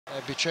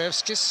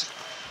Bicevskis.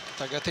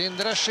 Tagad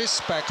Indrašis,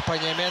 spēka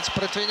paņēmiens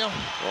pret viņu.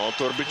 Un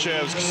tur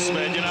Bicevskis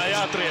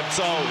mēģināja atriept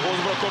savu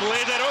uzbrukumu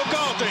līderu un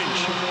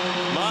Kautiņš.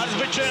 Maris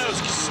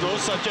Bicevskis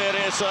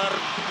saķēries ar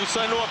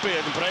visai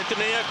nopietnu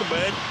pretinieku,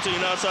 bet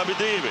cīnās abi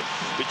divi.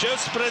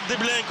 Bicevskis pret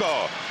Dyblenko.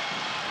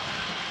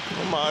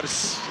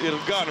 Maris ir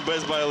gan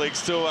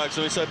bezbailīgs cilvēks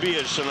un visai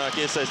bieži sanāk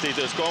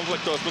iesaistīties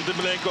konfliktos. Un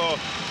Dyblenko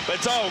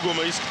pēc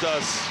auguma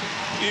izskatās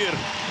ir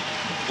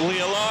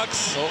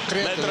lielāks,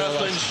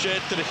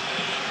 1,84 m.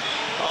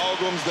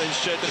 Augums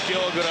 94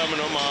 kg,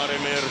 no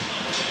Mārim ir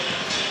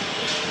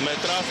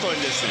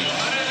 1,80 m.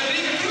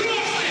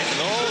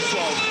 Nu,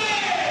 slavu.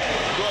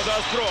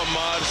 Dodās prom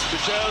Maris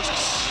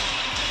Bicevskis.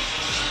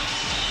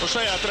 Un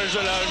šajā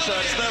trešdaļā viņš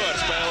vairs nevar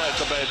spēlēt,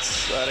 tāpēc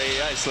arī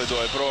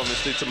aizslidoja prom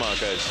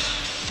visticamākais.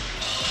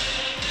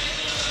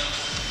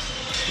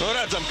 Nu,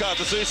 redzam, kā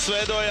tas viss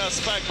veidojās.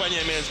 Spēka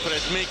paņēmiens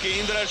pret Miki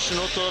Indrašu.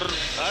 Nu, tur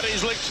arī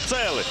izliktu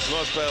celi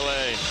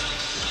nospēlēja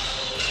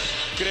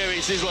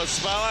Krievijas izlases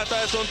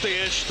spēlētājs, un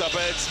tieši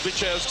tāpēc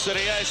Bicevskis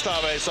arī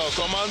aizstāvēja savu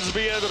komandas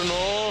biedru.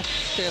 Nu,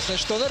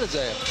 tiesneši to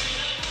neredzēja.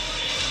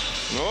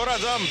 Nu,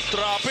 redzam,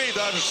 trāpīja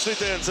dažus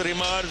sitienus arī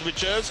Maris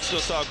Bicevskis.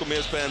 No sākuma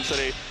iespējams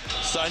arī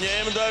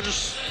saņēma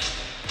dažus.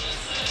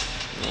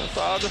 Nu,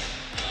 tāda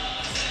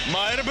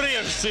Maira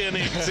brieža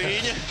cienīga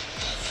cīņa.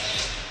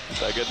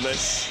 Tagad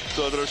mēs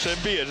to droši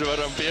vien bieži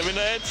varam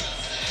pieminēt.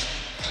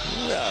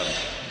 Jā.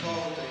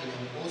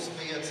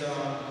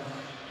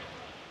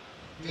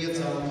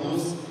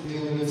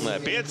 Nē,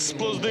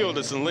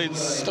 5+20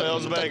 līdz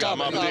spēles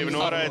beigām abi divi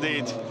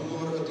noraidīti.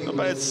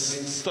 Pēc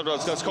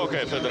Starptautiskās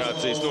hokeja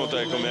federācijas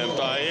noteikumiem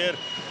tā ir.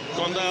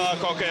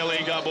 Hokeja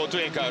līgā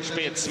būtu vienkārši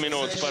 5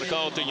 minūtes par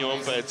Kautiņu,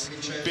 un pēc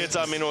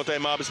 5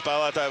 minūtēm abi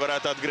spēlētāji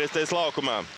varētu atgriezties laukumā.